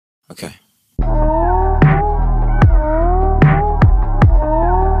Okay.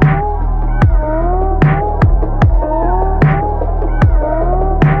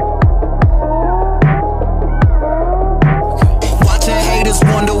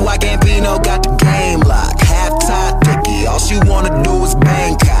 Wonder why Gambino got the game locked. Half-tied picky, all she wanna do is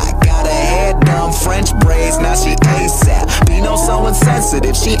Bangkok. Got her hair done, French braids, now she ASAP. Bino so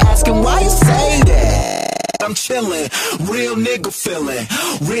insensitive, she asking why you say that. I'm chillin', real nigga feelin',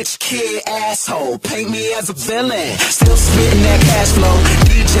 rich kid asshole, paint me as a villain. Still spittin' that cash flow,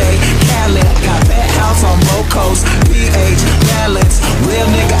 DJ Khaled. Got that house on both coasts, PH balance, real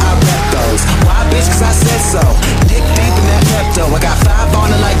nigga I rep those. Why bitch, cause I said so, dick deep in that Pepto. I got 5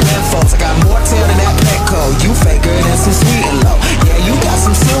 on it like men folks, I got more tail than that Petco. You faker than some sweet and low, yeah you got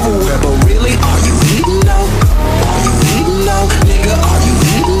some silverware, but really, are you eating though? Are you eating though? Nigga, are you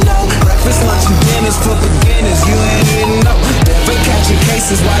eating though? Breakfast, lunch, and dinners for beginners, you ain't eating though. Never catching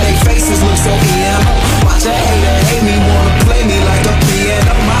cases, why they faces look so emo. Watch a hater hate me, wanna play me like a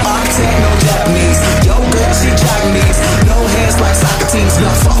piano. My architect, no Japanese, yo girl, she Chinese. No hands like Socrates, no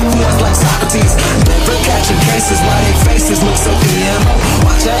fuck boys like Socrates. Never catching cases, why they faces look so emo.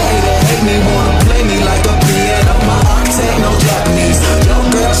 Watch a hater hate me, wanna play me like a piano. My architect, no Japanese, yo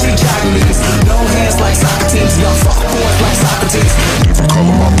girl, she Chinese. No hands like Socrates, no fuck boys like Socrates. Different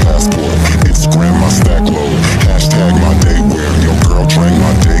color my passport, Instagram my stack load, hashtag my daywear. Your girl train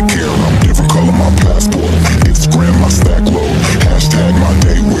my daycare. I'm different color my passport, Instagram my stack load, hashtag my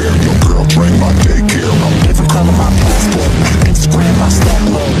daywear. Your girl train my daycare. I'm different color my passport, Instagram my stack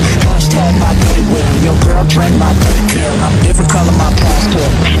load, hashtag my daywear. Your girl train my daycare. I'm different color my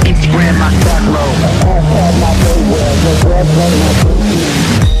passport, Instagram my stack load, hashtag my daywear. Your girl train my daycare.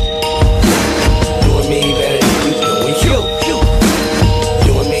 Doing me better than you doing you.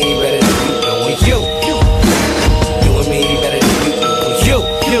 Doing me better than you doing you. Doing me better than you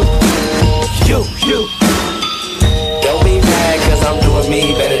doing you. Don't be mad cause I'm doing me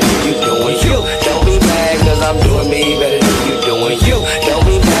better than you doing you. Don't be mad cause I'm doing me better than you doing you. Don't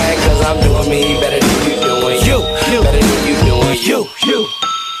be mad cause I'm doing me better than you doing you. Better than you doing you.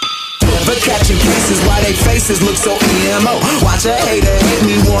 Never catching cases, why they faces look so emo. Watch a hater hate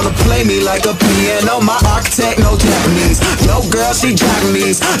me, wanna play me like a piano. My architect, no Japanese, yo girl, she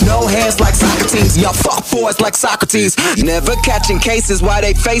Japanese. No hands like Socrates, y'all fuck boys like Socrates. Never catching cases, why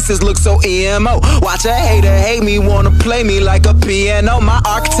they faces look so emo. Watch a hater hate me, wanna play me like a piano. My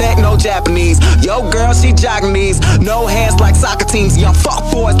architect, no Japanese, yo girl, she Japanese. No hands like Socrates, y'all fuck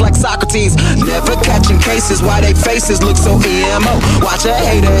boys like Socrates. Never catching cases, why they faces look so emo. Watch a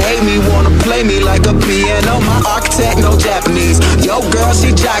hater hate me, wanna play me like a piano. My architect, no Japanese, yo girl,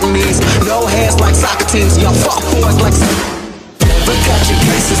 she Japanese. No hands like Socrates, y'all fuck boys like Never catching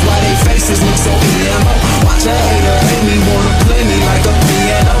cases, why they faces look so emo. Watch a hater hate me, wanna play me like a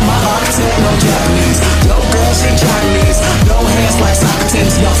piano. My architect, no Japanese, yo girl, she Chinese. No hands like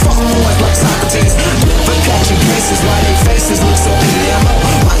Socrates, y'all fuck boys like Socrates. Never catching cases, why they faces look so emo.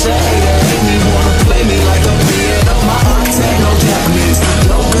 Watch a hater hate me, wanna play me like a piano. My architect, no Japanese,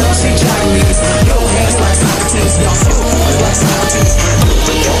 yo girl, she Chinese. No hands like Socrates, y'all fuck boys like Socrates.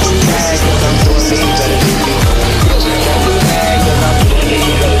 Don't be mad cause I'm doing me better than you. Don't be mad cause I'm doing me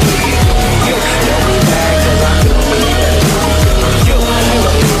better than you. Don't be mad cause I'm doing me better than you.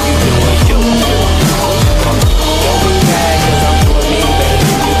 Don't be mad cause I'm doing me better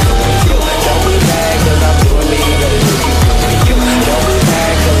than you. Don't be mad cause I'm doing me better than you. Don't be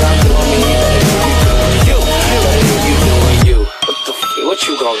mad cause I'm doing me better than you. Better than you doing you. What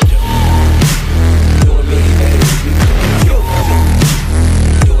you gonna do?